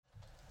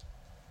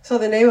So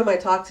the name of my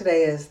talk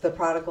today is The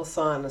Prodigal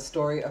Son, a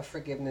story of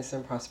forgiveness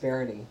and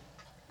prosperity.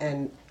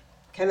 And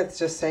Kenneth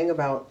just sang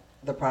about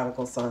the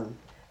prodigal son.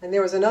 And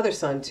there was another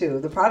son too.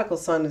 The prodigal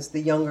son is the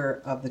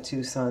younger of the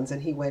two sons,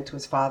 and he went to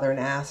his father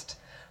and asked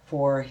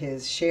for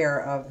his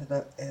share of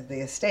the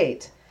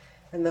estate.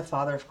 And the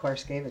father, of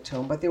course, gave it to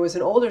him. But there was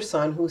an older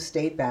son who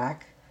stayed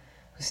back,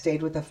 who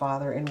stayed with the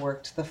father and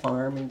worked the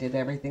farm and did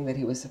everything that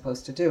he was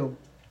supposed to do.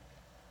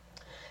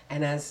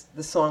 And as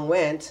the song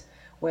went,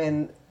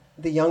 when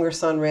the younger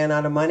son ran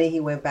out of money, he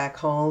went back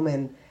home,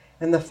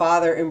 and the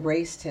father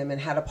embraced him and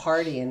had a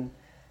party and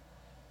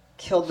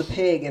killed the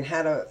pig and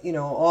had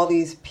all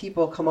these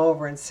people come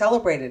over and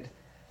celebrated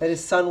that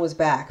his son was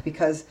back,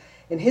 because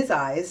in his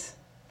eyes,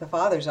 the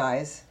father's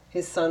eyes,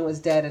 his son was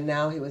dead and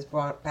now he was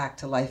brought back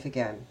to life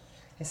again.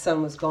 His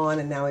son was gone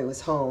and now he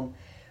was home.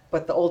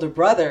 But the older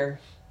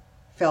brother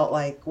felt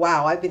like,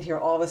 wow, I've been here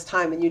all this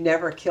time and you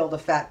never killed a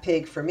fat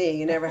pig for me.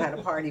 You never had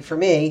a party for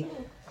me.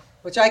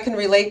 Which I can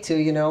relate to,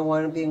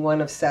 being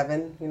one of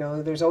seven.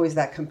 There's always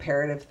that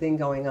comparative thing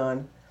going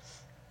on.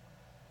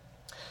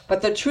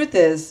 But the truth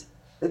is,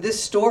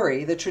 this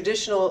story, the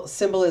traditional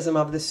symbolism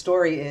of this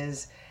story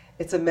is,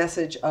 it's a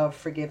message of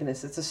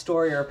forgiveness. It's a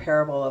story or a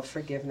parable of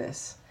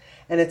forgiveness.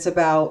 And it's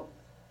about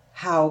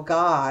how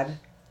God,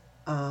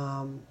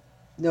 no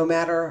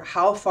matter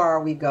how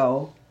far we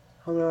go,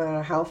 no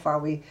matter how far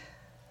we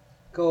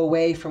go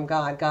away from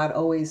God, God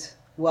always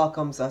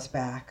welcomes us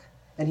back.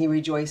 And he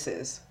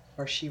rejoices.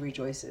 Or she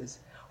rejoices,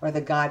 or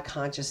the God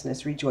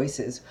consciousness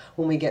rejoices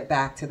when we get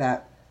back to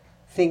that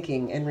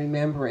thinking and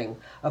remembering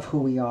of who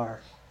we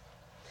are.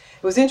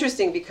 It was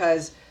interesting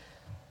because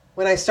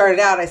when I started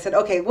out, I said,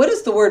 okay, what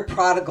does the word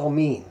prodigal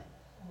mean?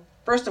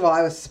 First of all,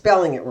 I was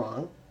spelling it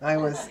wrong.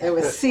 It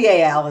was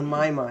C-A-L in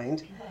my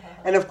mind.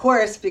 And of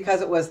course,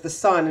 because it was the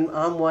son, and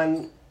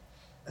I'm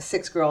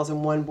 6 girls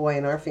and 1 boy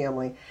in our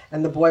family,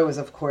 and the boy was,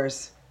 of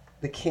course,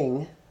 the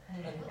king.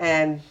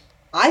 And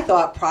I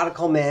thought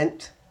prodigal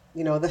meant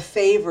the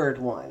favored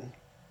one.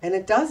 And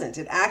it doesn't.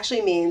 It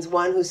actually means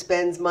one who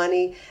spends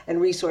money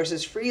and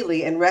resources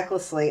freely and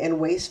recklessly and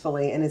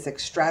wastefully and is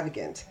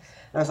extravagant.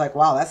 And I was like,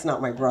 wow, that's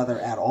not my brother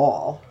at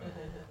all.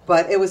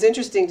 But it was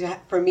interesting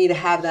for me to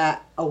have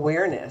that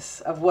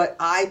awareness of what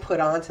I put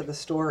onto the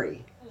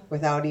story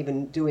without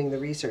even doing the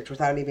research,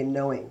 without even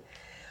knowing.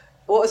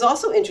 What was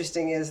also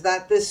interesting is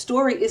that this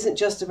story isn't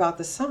just about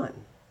the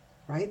son,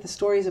 right? The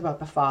story is about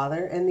the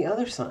father and the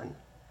other son.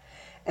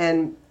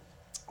 And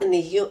in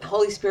the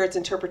Holy Spirit's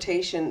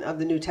interpretation of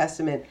the New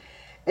Testament,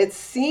 it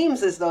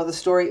seems as though the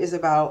story is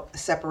about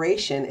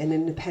separation and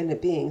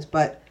independent beings.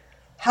 But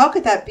how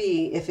could that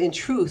be if in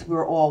truth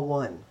we're all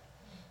one?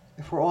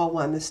 If we're all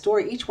one. The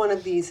story, each one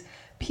of these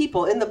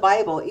people in the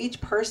Bible,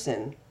 each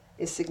person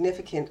is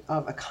significant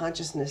of a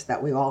consciousness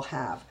that we all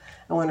have.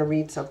 I want to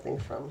read something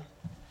from.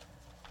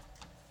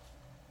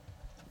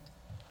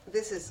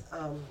 This is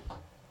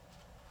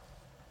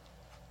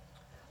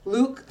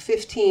Luke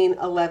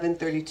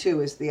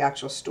 15:11-32 is the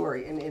actual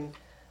story. And in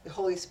the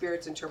Holy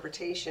Spirit's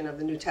interpretation of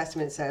the New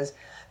Testament says,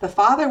 "The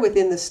Father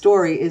within the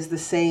story is the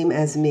same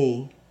as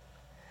me.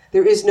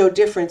 There is no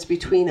difference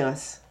between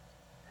us.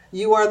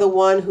 You are the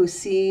one who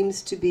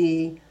seems to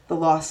be the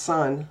lost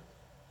son.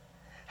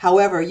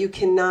 However, you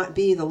cannot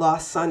be the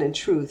lost son in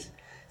truth,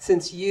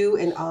 since you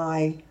and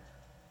I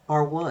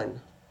are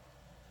one.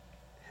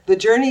 The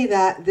journey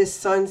that this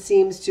son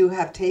seems to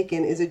have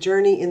taken is a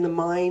journey in the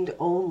mind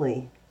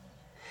only.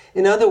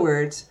 In other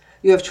words,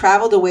 you have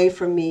traveled away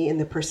from me in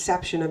the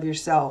perception of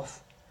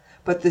yourself,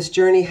 but this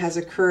journey has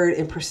occurred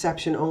in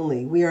perception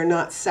only. We are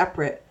not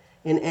separate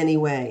in any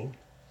way.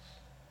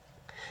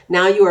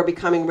 Now you are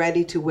becoming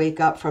ready to wake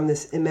up from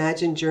this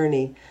imagined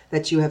journey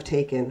that you have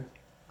taken.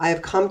 I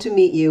have come to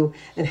meet you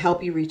and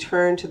help you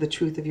return to the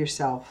truth of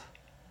yourself.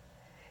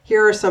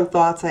 Here are some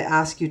thoughts I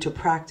ask you to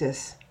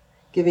practice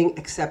giving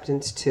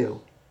acceptance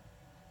to.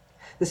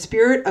 The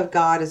Spirit of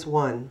God is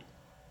one.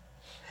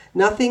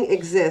 Nothing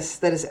exists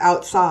that is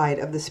outside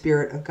of the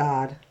Spirit of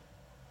God.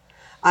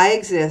 I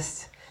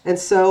exist, and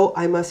so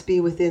I must be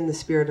within the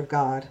Spirit of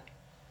God.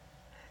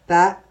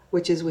 That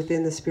which is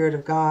within the Spirit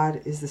of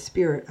God is the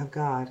Spirit of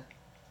God.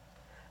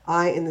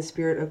 I and the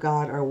Spirit of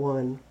God are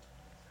one.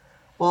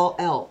 All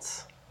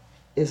else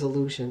is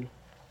illusion."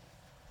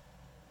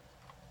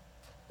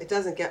 It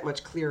doesn't get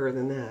much clearer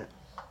than that.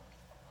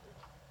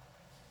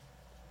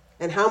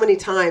 And how many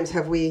times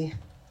have we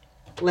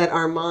let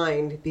our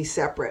mind be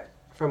separate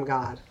from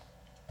God?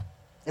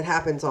 It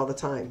happens all the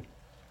time.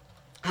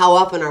 How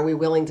often are we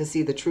willing to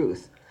see the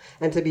truth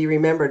and to be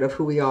remembered of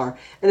who we are?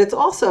 And it's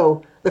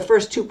also the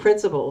first 2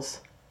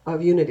 principles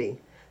of unity.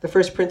 The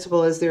first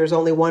principle is there is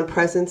only one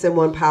presence and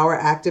one power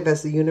active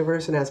as the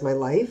universe and as my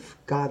life,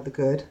 God the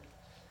good.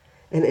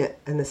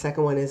 And the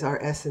second one is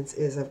our essence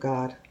is of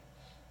God.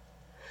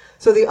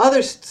 So the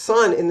other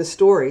son in the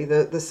story,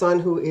 the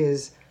son who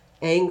is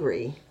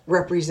angry,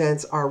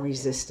 represents our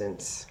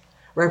resistance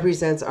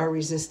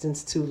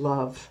to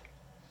love.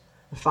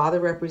 The Father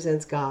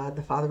represents God.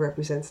 The Father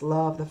represents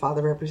love. The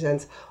Father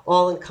represents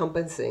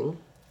all-encompassing.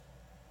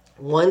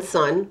 One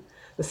son,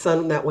 the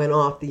son that went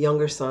off, the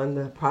younger son,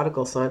 the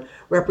prodigal son,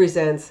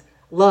 represents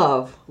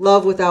love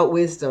without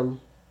wisdom,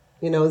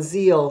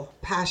 zeal,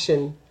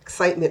 passion,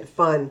 excitement,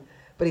 fun,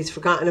 but he's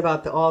forgotten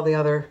about all the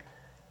other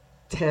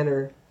 10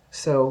 or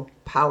so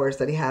powers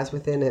that he has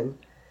within him.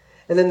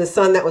 And then the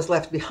son that was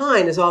left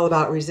behind is all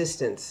about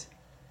resistance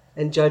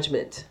and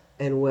judgment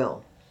and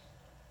will.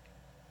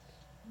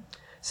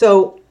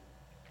 So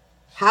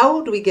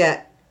how do we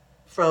get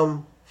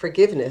from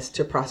forgiveness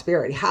to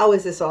prosperity? How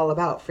is this all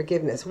about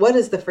forgiveness? What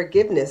does the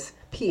forgiveness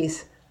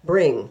piece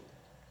bring?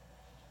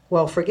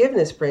 Well,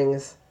 forgiveness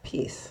brings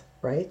peace,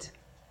 right?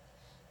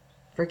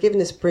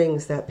 Forgiveness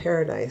brings that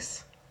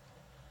paradise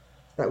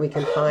that we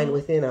can find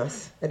within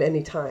us at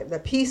any time.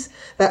 That peace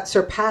that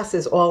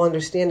surpasses all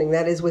understanding,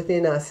 that is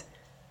within us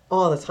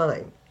all the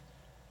time.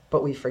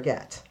 But we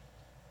forget.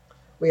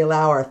 We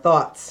allow our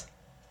thoughts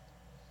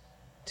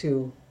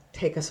to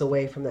take us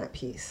away from that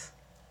peace.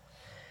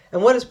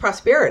 And what is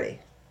prosperity?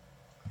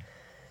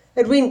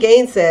 Edwene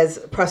Gaines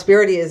says,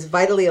 prosperity is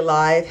vitally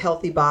alive,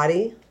 healthy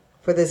body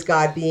for this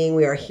God being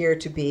we are here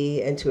to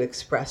be and to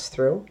express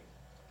through.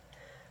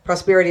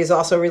 Prosperity is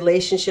also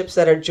relationships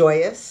that are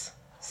joyous,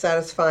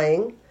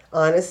 satisfying,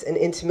 honest, and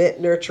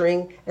intimate,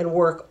 nurturing, and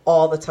work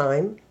all the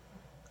time.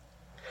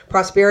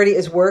 Prosperity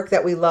is work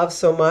that we love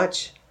so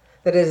much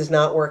that it is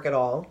not work at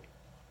all.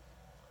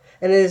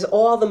 And it is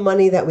all the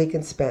money that we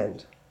can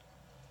spend.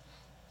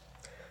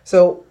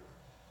 So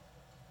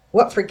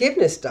what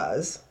forgiveness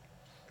does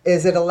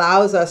is it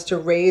allows us to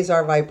raise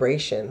our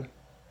vibration,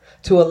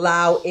 to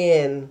allow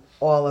in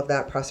all of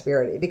that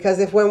prosperity. Because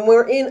when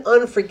we're in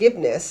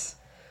unforgiveness,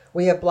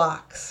 we have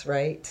blocks,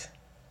 right?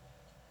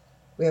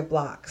 We have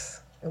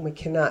blocks, and we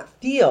cannot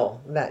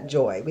feel that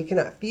joy. We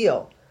cannot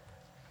feel.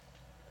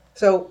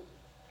 So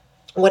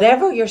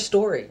whatever your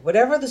story,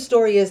 whatever the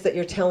story is that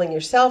you're telling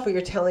yourself or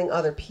you're telling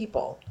other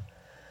people,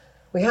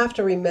 we have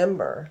to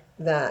remember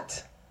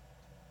that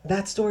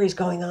that story is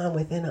going on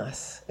within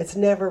us. It's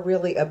never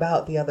really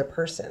about the other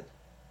person.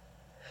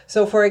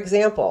 So for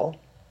example,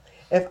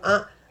 if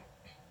I'll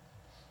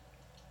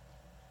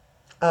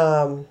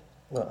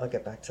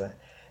get back to that.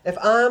 If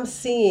I'm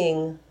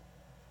seeing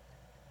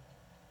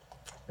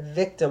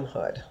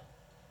victimhood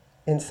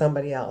in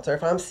somebody else, or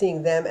if I'm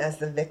seeing them as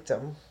the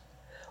victim,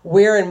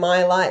 where in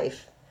my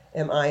life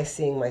am I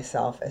seeing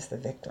myself as the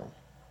victim?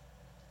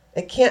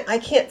 I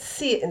can't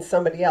see it in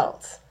somebody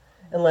else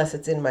unless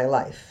it's in my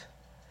life.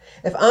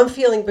 If I'm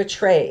feeling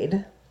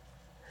betrayed,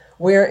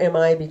 where am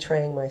I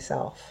betraying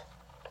myself?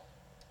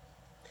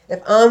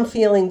 If I'm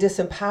feeling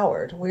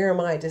disempowered, where am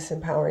I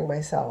disempowering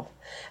myself?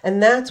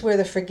 And that's where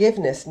the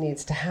forgiveness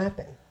needs to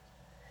happen,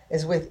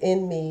 is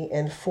within me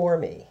and for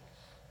me.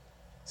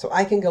 So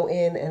I can go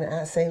in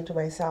and say to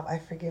myself, I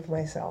forgive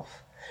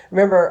myself.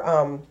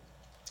 Remember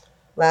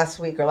last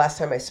week or last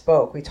time I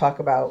spoke, we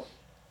talked about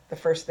the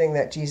first thing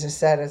that Jesus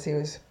said as he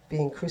was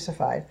being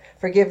crucified.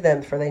 Forgive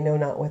them, for they know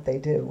not what they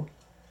do.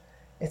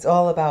 It's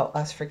all about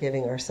us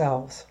forgiving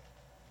ourselves.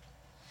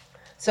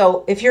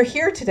 So if you're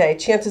here today,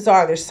 chances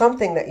are there's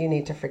something that you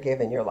need to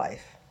forgive in your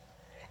life.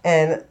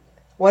 And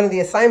one of the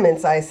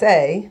assignments I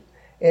say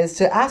is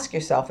to ask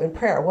yourself in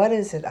prayer, what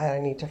is it I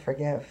need to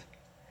forgive?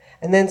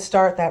 And then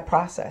start that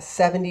process,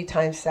 70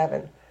 times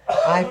 7.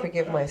 I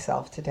forgive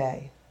myself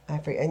today.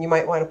 And you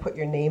might want to put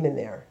your name in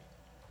there.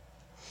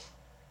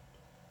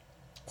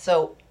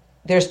 So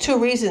there's 2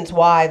 reasons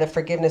why the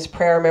forgiveness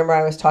prayer, remember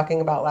I was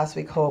talking about last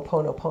week,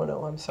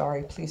 Ho'oponopono. I'm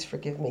sorry, please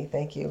forgive me,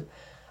 thank you.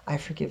 I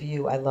forgive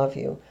you, I love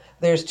you.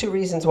 There's 2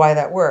 reasons why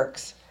that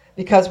works.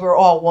 Because we're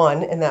all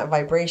one and that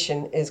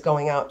vibration is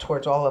going out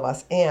towards all of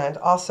us. And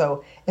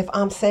also, if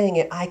I'm saying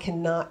it, I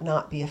cannot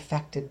not be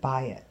affected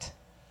by it.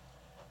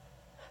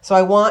 So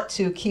I want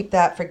to keep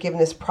that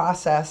forgiveness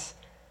process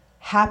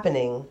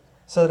happening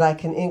so that I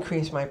can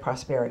increase my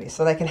prosperity,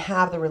 so that I can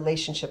have the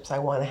relationships I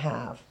want to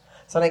have,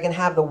 so that I can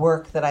have the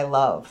work that I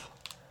love,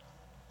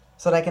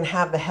 so that I can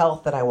have the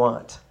health that I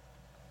want.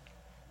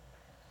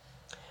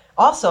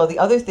 Also, the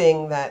other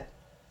thing that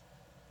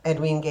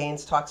Edwene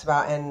Gaines talks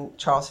about and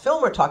Charles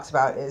Fillmore talks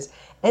about is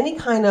any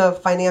kind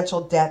of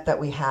financial debt that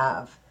we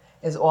have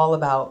is all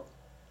about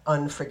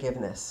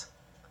unforgiveness.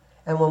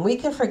 And when we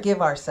can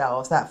forgive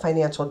ourselves, that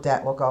financial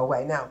debt will go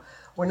away. Now,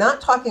 we're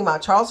not talking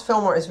about, Charles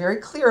Fillmore is very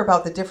clear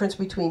about the difference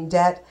between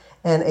debt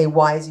and a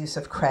wise use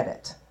of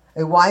credit.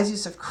 A wise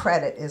use of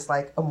credit is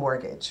like a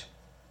mortgage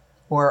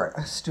or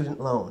a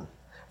student loan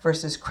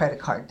versus credit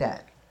card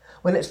debt.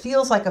 When it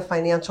feels like a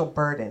financial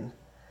burden,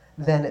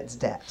 then it's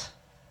debt.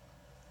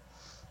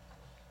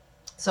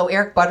 So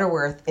Eric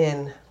Butterworth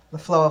in The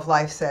Flow of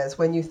Life says,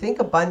 when you think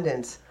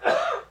abundance,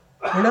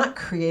 we're not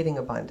creating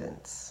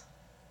abundance.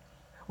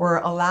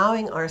 We're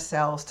allowing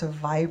ourselves to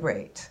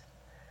vibrate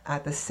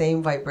at the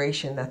same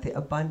vibration that the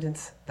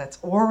abundance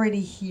that's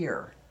already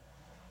here,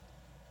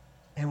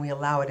 and we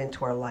allow it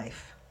into our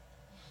life.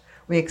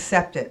 We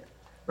accept it.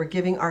 We're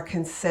giving our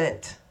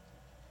consent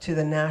to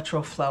the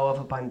natural flow of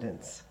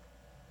abundance.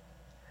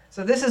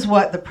 So this is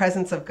what the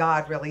presence of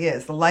God really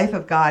is. The life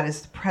of God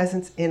is the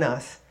presence in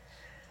us,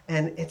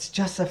 and it's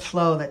just a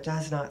flow that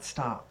does not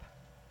stop.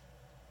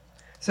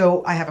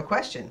 So I have a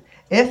question.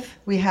 If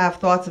we have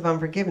thoughts of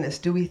unforgiveness,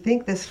 do we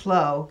think this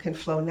flow can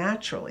flow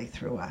naturally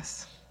through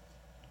us?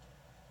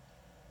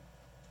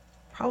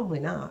 Probably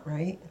not,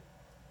 right?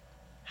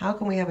 How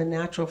can we have a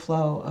natural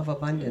flow of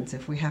abundance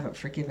if we haven't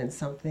forgiven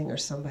something or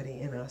somebody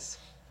in us?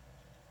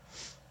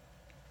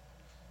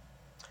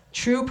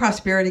 True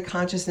prosperity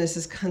consciousness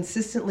is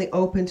consistently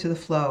open to the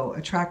flow,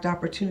 attract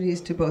opportunities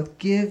to both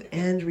give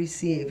and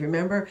receive.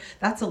 Remember,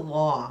 that's a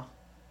law,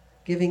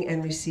 giving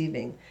and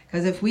receiving.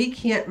 Because if we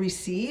can't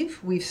receive,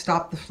 we've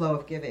stopped the flow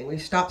of giving.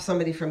 We've stopped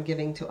somebody from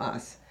giving to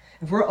us.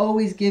 If we're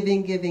always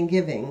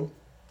giving,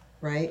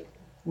 right?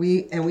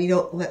 We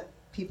don't let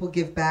people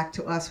give back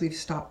to us, we've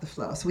stopped the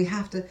flow. So we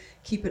have to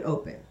keep it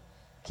open,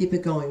 keep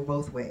it going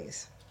both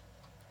ways.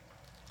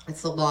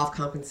 It's the law of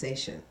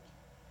compensation.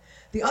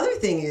 The other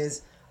thing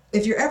is,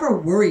 if you're ever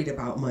worried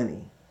about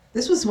money,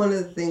 this was one of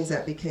the things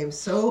that became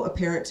so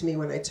apparent to me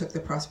when I took the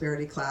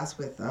prosperity class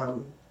with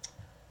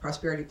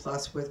Prosperity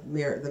Plus with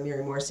the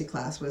Mary Morrissey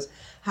class, was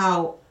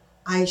how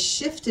I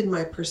shifted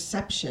my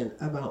perception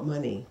about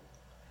money,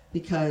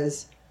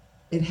 because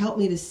it helped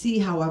me to see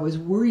how I was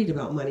worried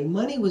about money.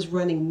 Money was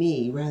running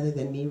me rather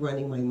than me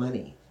running my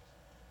money.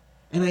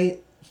 And I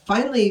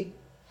finally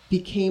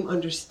became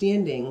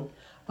understanding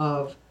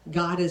of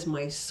God as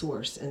my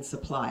source and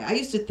supply. I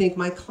used to think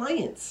my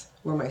clients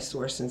were my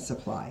source and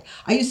supply.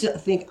 I used to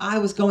think I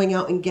was going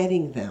out and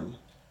getting them,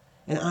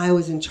 and I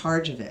was in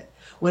charge of it.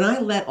 When I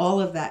let all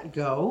of that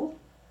go,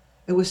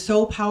 it was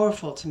so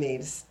powerful to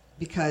me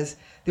because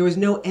there was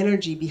no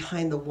energy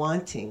behind the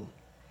wanting.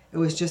 It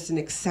was just an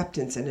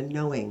acceptance and a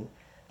knowing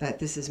that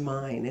this is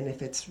mine. And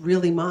if it's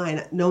really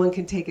mine, no one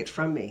can take it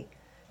from me.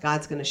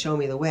 God's going to show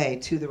me the way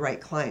to the right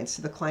clients,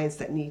 to the clients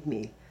that need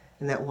me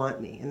and that want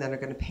me and that are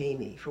going to pay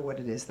me for what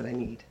it is that I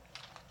need.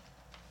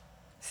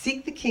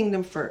 Seek the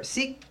kingdom first.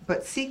 Seek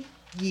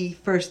ye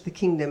first the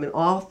kingdom, and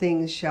all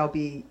things shall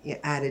be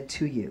added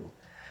to you.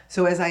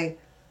 So as I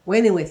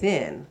went in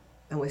within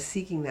and was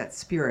seeking that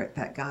spirit,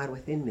 that God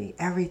within me,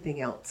 everything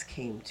else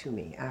came to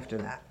me after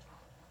that.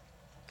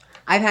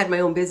 I've had my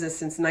own business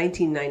since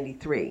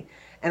 1993,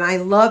 and I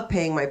love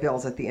paying my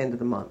bills at the end of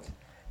the month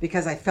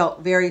because I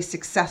felt very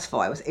successful.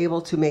 I was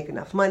able to make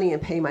enough money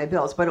and pay my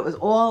bills, but it was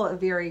all a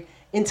very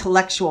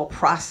intellectual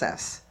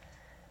process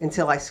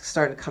until I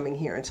started coming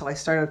here, until I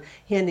started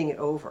handing it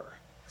over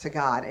to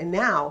God. And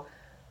now,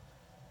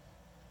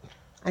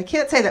 I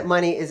can't say that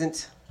money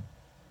isn't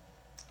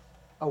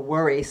a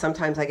worry.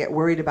 Sometimes I get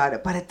worried about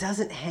it, but it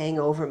doesn't hang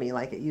over me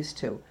like it used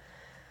to.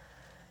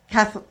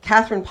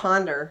 Catherine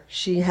Ponder,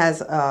 she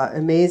has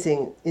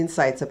amazing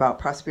insights about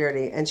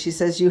prosperity, and she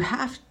says you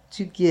have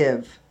to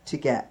give to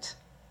get.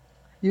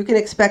 You can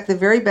expect the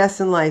very best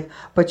in life,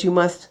 but you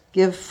must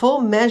give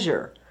full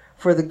measure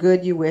for the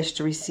good you wish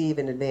to receive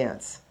in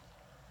advance.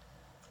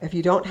 If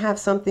you don't have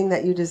something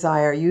that you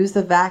desire, use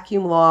the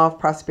vacuum law of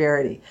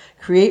prosperity.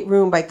 Create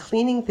room by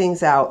cleaning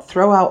things out,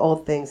 throw out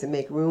old things, and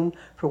make room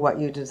for what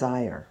you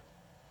desire.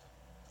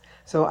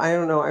 So I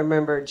don't know, I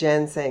remember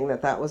Jen saying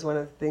that was one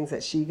of the things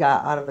that she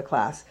got out of the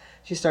class.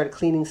 She started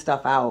cleaning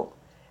stuff out,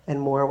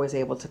 and more was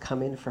able to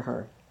come in for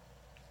her.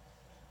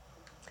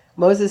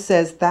 Moses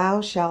says,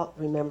 "Thou shalt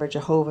remember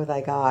Jehovah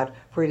thy God,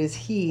 for it is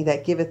he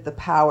that giveth the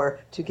power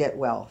to get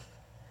wealth."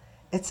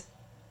 It's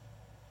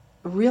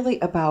really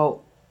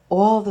about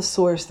all the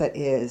source that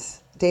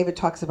is. David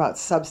talks about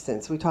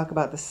substance. We talk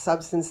about the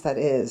substance that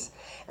is.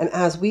 And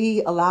as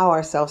we allow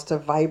ourselves to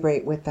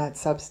vibrate with that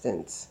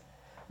substance,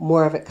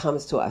 more of it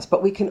comes to us.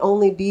 But we can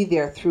only be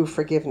there through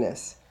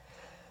forgiveness.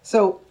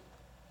 So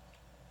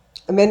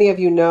many of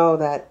you know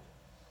that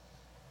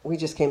we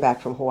just came back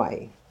from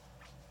Hawaii.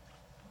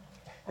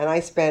 And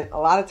I spent a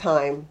lot of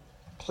time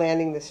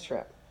planning this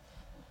trip,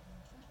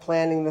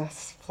 planning the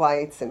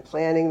flights and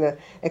planning the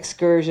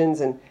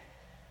excursions.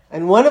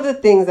 And one of the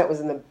things that was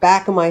in the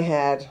back of my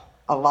head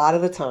a lot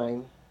of the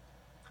time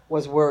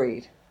was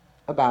worried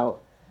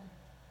about,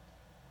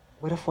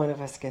 what if one of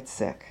us gets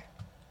sick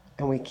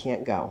and we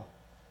can't go?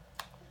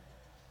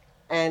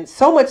 And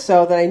so much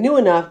so that I knew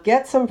enough,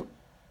 get some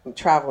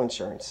travel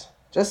insurance.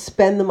 Just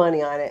spend the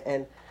money on it.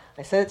 And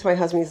I said it to my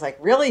husband. He's like,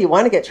 "Really? You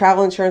want to get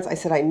travel insurance?" I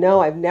said, "I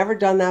know. I've never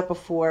done that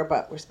before,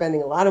 but we're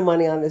spending a lot of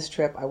money on this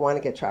trip. I want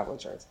to get travel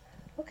insurance."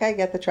 Okay,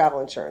 get the travel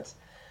insurance.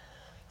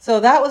 So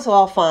that was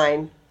all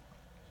fine.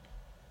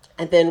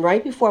 And then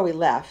right before we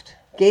left,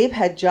 Gabe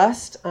had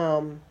just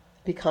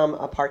become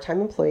a part-time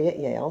employee at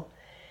Yale.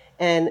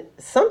 And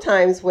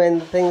sometimes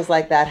when things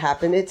like that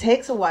happen, it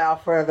takes a while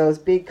for those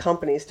big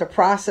companies to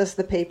process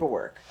the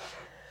paperwork.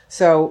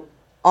 So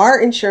our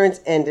insurance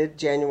ended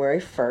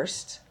January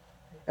 1st,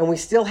 and we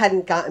still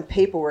hadn't gotten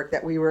paperwork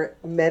that we were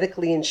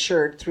medically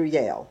insured through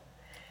Yale.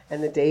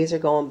 And the days are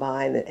going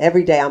by, and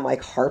every day I'm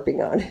like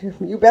harping on him.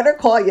 "You better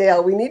call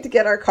Yale. We need to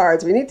get our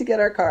cards. We need to get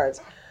our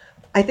cards."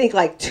 I think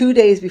like 2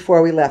 days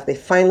before we left, they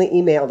finally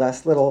emailed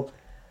us little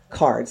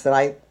cards that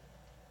I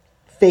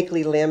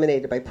fakely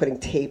laminated by putting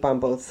tape on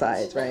both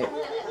sides, right?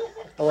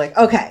 I'm like,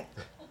 okay,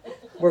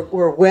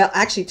 we're well.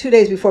 Actually, 2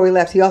 days before we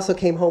left, he also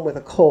came home with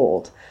a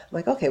cold. I'm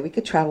like, okay, we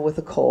could travel with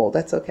a cold.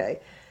 That's okay.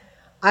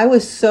 I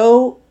was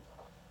so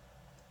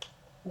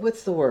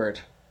what's the word?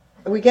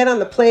 We get on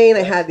the plane.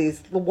 I had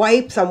these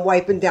wipes. I'm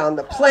wiping down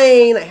the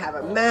plane. I have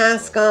a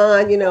mask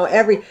on.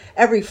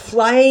 Every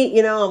flight.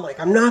 I'm like,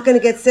 I'm not going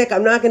to get sick.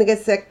 I'm not going to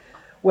get sick.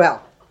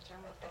 Well,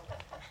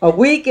 a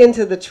week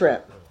into the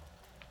trip,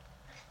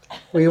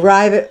 we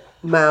arrive at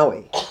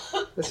Maui.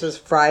 This was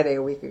Friday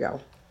a week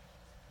ago.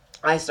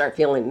 I start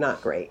feeling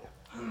not great.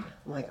 I'm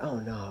like, oh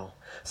no.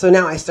 So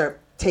now I start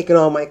taking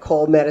all my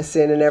cold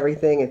medicine and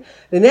everything. And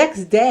the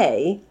next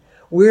day,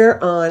 we're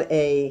on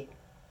a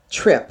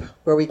trip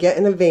where we get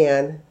in a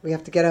van. We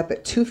have to get up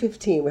at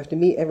 2:15. We have to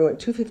meet everyone at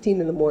 2:15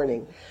 in the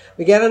morning.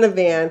 We get on a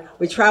van.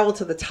 We travel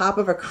to the top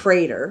of a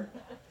crater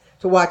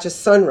to watch a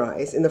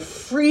sunrise in the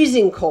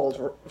freezing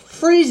cold.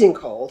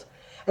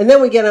 And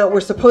then we get out.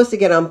 We're supposed to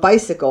get on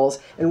bicycles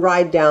and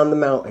ride down the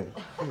mountain.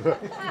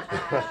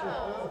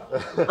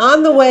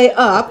 On the way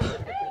up,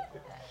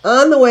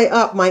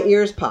 my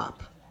ears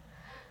pop,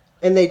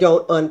 and they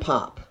don't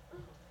unpop,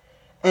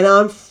 and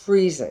I'm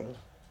freezing.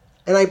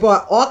 And I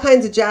bought all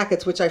kinds of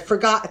jackets, which I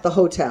forgot at the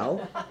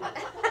hotel.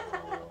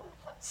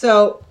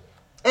 So,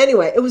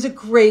 anyway, it was a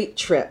great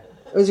trip.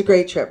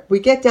 We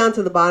get down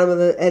to the bottom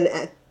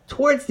of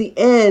towards the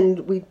end,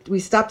 we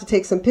stopped to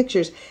take some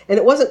pictures, and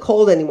it wasn't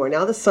cold anymore.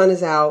 Now the sun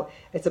is out.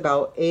 It's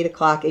about 8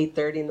 o'clock,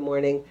 8:30 in the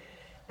morning,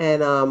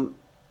 and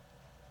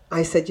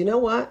I said, you know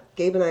what?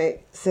 Gabe and I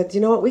said, you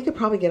know what? We could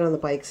probably get on the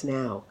bikes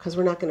now because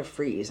we're not going to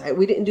freeze.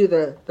 We didn't do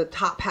the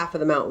top half of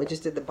the mountain. We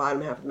just did the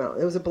bottom half of the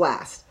mountain. It was a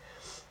blast.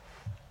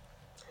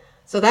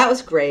 So that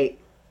was great.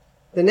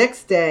 The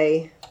next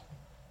day,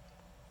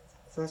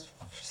 so that's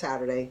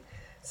Saturday.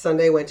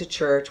 Sunday, went to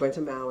church, went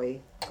to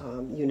Maui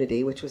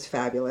Unity, which was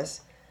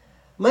fabulous.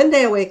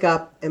 Monday, I wake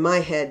up and my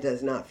head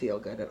does not feel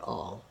good at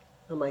all.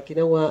 I'm like, you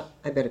know what?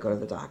 I better go to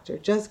the doctor.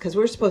 Just because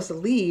we're supposed to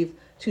leave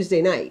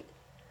Tuesday night.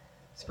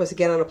 Supposed to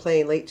get on a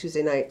plane late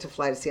Tuesday night to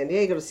fly to San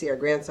Diego to see our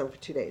grandson for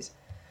 2 days.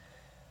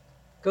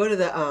 We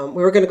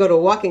were going to go to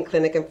a walk-in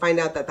clinic and find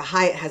out that the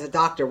Hyatt has a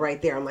doctor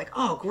right there. I'm like,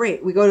 oh,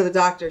 great. We go to the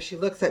doctor. She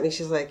looks at me.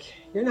 She's like,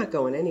 you're not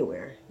going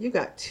anywhere. You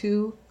got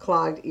 2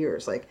 clogged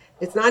ears. Like,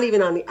 it's not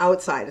even on the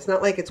outside. It's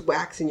not like it's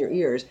wax in your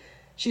ears.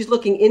 She's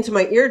looking into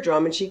my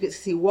eardrum, and she could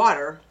see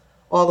water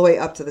all the way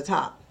up to the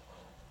top.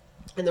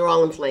 And they're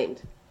all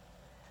inflamed.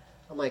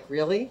 I'm like,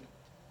 really?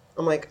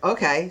 I'm like,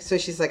 okay. So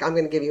she's like, I'm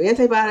going to give you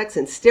antibiotics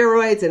and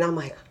steroids. And I'm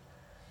like,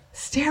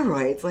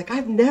 steroids? Like,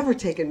 I've never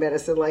taken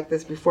medicine like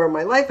this before in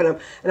my life. And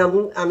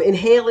I'm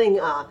inhaling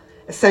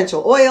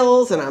essential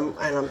oils, and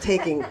I'm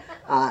taking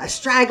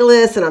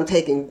astragalus, and I'm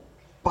taking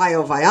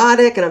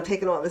Bioviotic, and I'm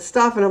taking all this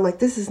stuff. And I'm like,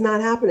 this is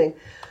not happening.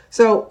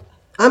 So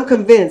I'm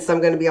convinced I'm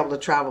going to be able to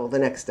travel the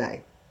next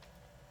day.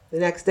 The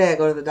next day I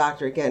go to the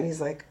doctor again.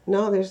 He's like,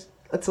 no,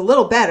 it's a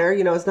little better.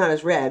 It's not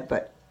as red,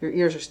 but your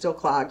ears are still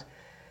clogged.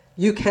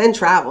 You can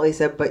travel, he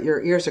said, but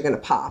your ears are going to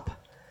pop.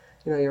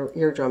 Your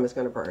eardrum is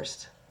going to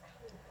burst.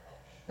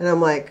 And I'm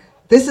like,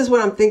 this is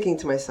what I'm thinking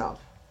to myself.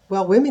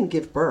 Well, women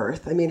give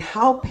birth. I mean,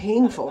 how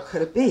painful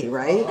could it be,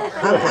 right?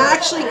 I'm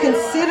actually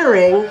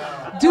considering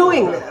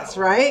doing this,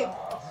 right?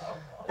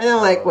 And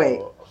I'm like,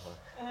 wait,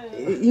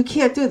 you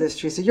can't do this,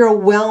 Teresa. You're a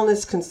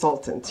wellness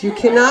consultant. You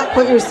cannot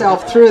put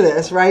yourself through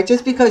this, right?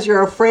 Just because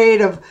you're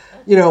afraid of,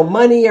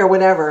 money or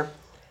whatever.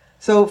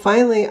 So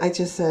finally, I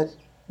just said,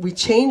 we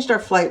changed our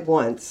flight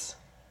once.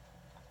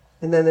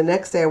 And then the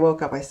next day I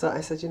woke up, I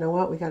said, you know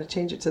what? We got to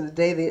change it to the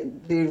day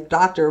the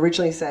doctor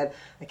originally said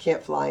I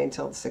can't fly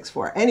until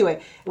 6/4.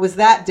 Anyway, it was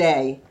that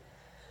day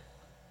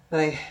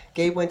that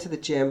Gabe went to the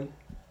gym,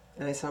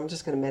 and I said, I'm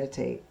just going to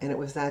meditate. And it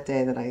was that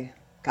day that I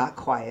got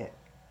quiet.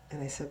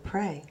 And I said,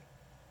 pray.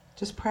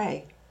 Just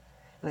pray.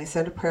 And I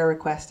sent a prayer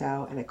request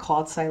out, and I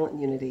called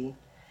Silent Unity,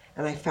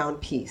 and I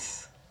found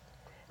peace.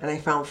 And I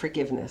found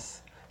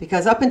forgiveness.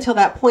 Because up until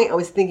that point, I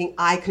was thinking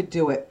I could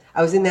do it.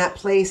 I was in that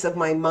place of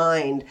my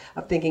mind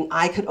of thinking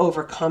I could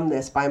overcome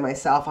this by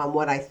myself on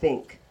what I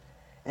think.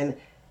 And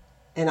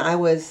I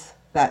was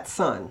that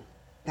son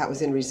that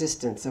was in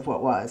resistance of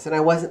what was. And I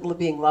wasn't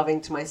being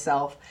loving to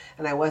myself,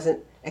 and I wasn't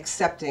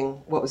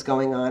accepting what was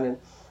going on. And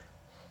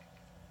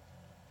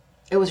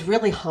it was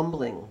really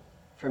humbling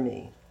for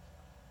me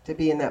to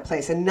be in that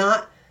place. And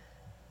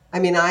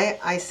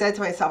I said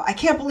to myself, I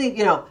can't believe,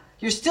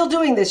 you're still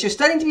doing this. You're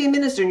studying to be a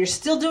minister, and you're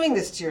still doing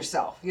this to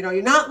yourself.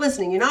 You're not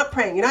listening. You're not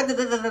praying. You're not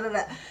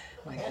da-da-da-da-da-da.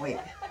 I'm like, wait.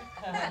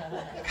 You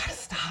got to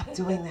stop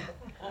doing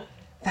that.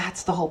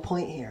 That's the whole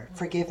point here,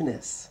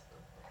 forgiveness.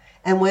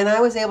 And when I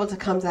was able to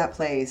come to that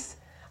place,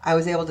 I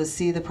was able to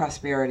see the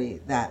prosperity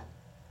that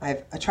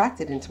I've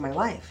attracted into my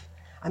life.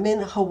 I'm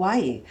in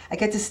Hawaii. I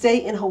get to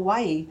stay in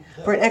Hawaii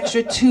for an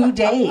extra 2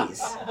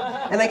 days.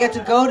 And I get to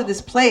go to this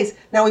place.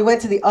 Now, we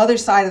went to the other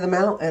side of the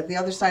mountain, the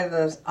other side of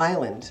the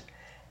island.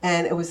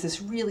 And it was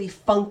this really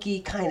funky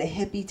kind of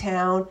hippie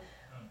town.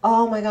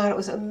 Oh my God, it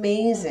was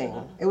amazing.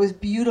 It was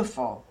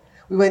beautiful.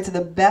 We went to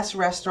the best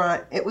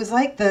restaurant. It was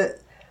like the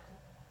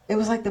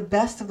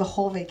best of the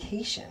whole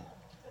vacation.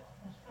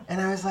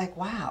 And I was like,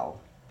 wow.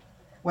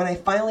 When I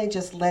finally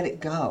just let it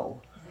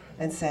go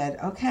and said,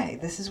 okay,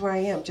 this is where I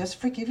am.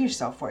 Just forgive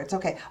yourself for it. It's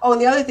okay. Oh,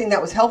 and the other thing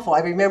that was helpful, I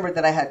remembered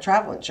that I had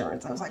travel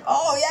insurance. I was like,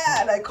 oh,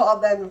 yeah. And I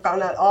called them and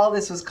found out all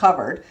this was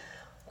covered.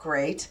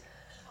 Great.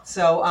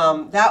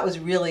 So that was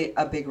really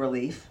a big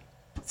relief.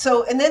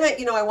 So, and then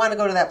I want to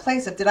go to that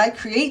place of, did I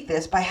create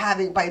this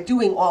by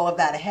doing all of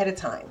that ahead of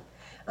time?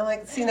 I'm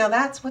like, see, now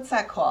what's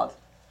that called?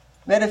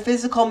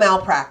 Metaphysical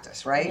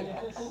malpractice, right?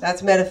 Yes.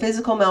 That's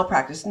metaphysical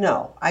malpractice.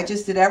 No, I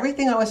just did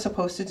everything I was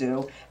supposed to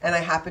do, and I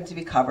happened to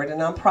be covered,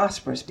 and I'm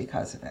prosperous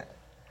because of it.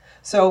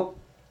 So,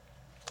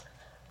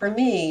 for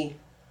me,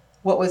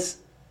 what was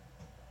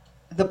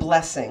the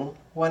blessing,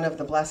 one of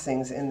the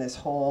blessings in this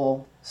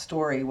whole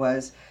story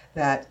was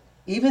that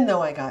even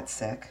though I got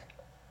sick,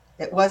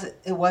 it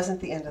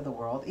wasn't the end of the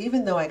world.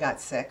 Even though I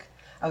got sick,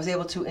 I was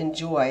able to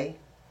enjoy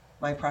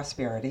my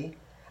prosperity.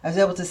 I was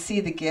able to see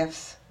the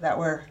gifts that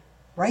were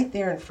right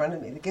there in front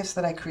of me, the gifts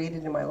that I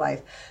created in my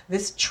life.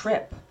 This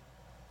trip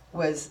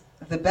was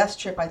the best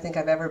trip I think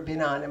I've ever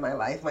been on in my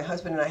life. My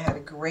husband and I had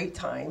a great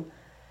time,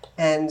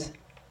 and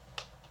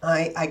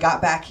I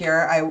got back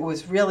here. It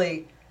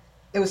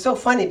was so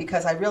funny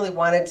because I really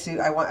wanted to,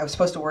 I was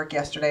supposed to work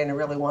yesterday, and I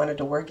really wanted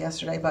to work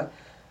yesterday, but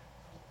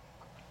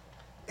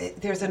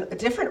there's a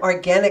different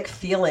organic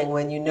feeling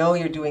when you know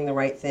you're doing the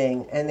right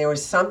thing. And there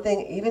was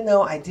something, even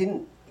though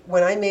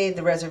when I made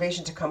the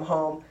reservation to come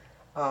home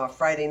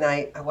Friday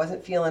night, I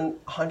wasn't feeling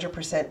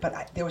 100%,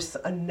 but there was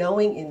a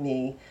knowing in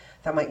me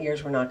that my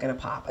ears were not going to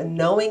pop. A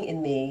knowing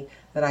in me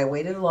that I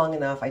waited long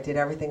enough, I did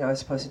everything I was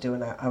supposed to do,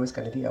 and I was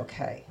going to be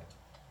okay.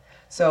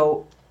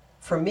 So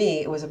for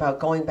me, it was about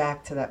going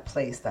back to that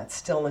place, that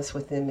stillness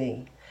within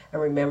me,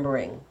 and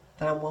remembering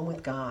that I'm one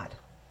with God,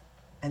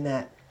 and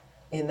that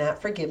in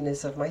that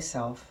forgiveness of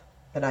myself,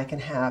 that I can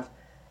have,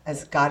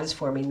 as God is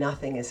for me,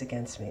 nothing is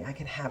against me. I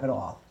can have it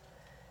all.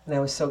 And I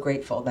was so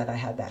grateful that I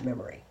had that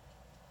memory.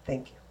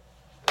 Thank you.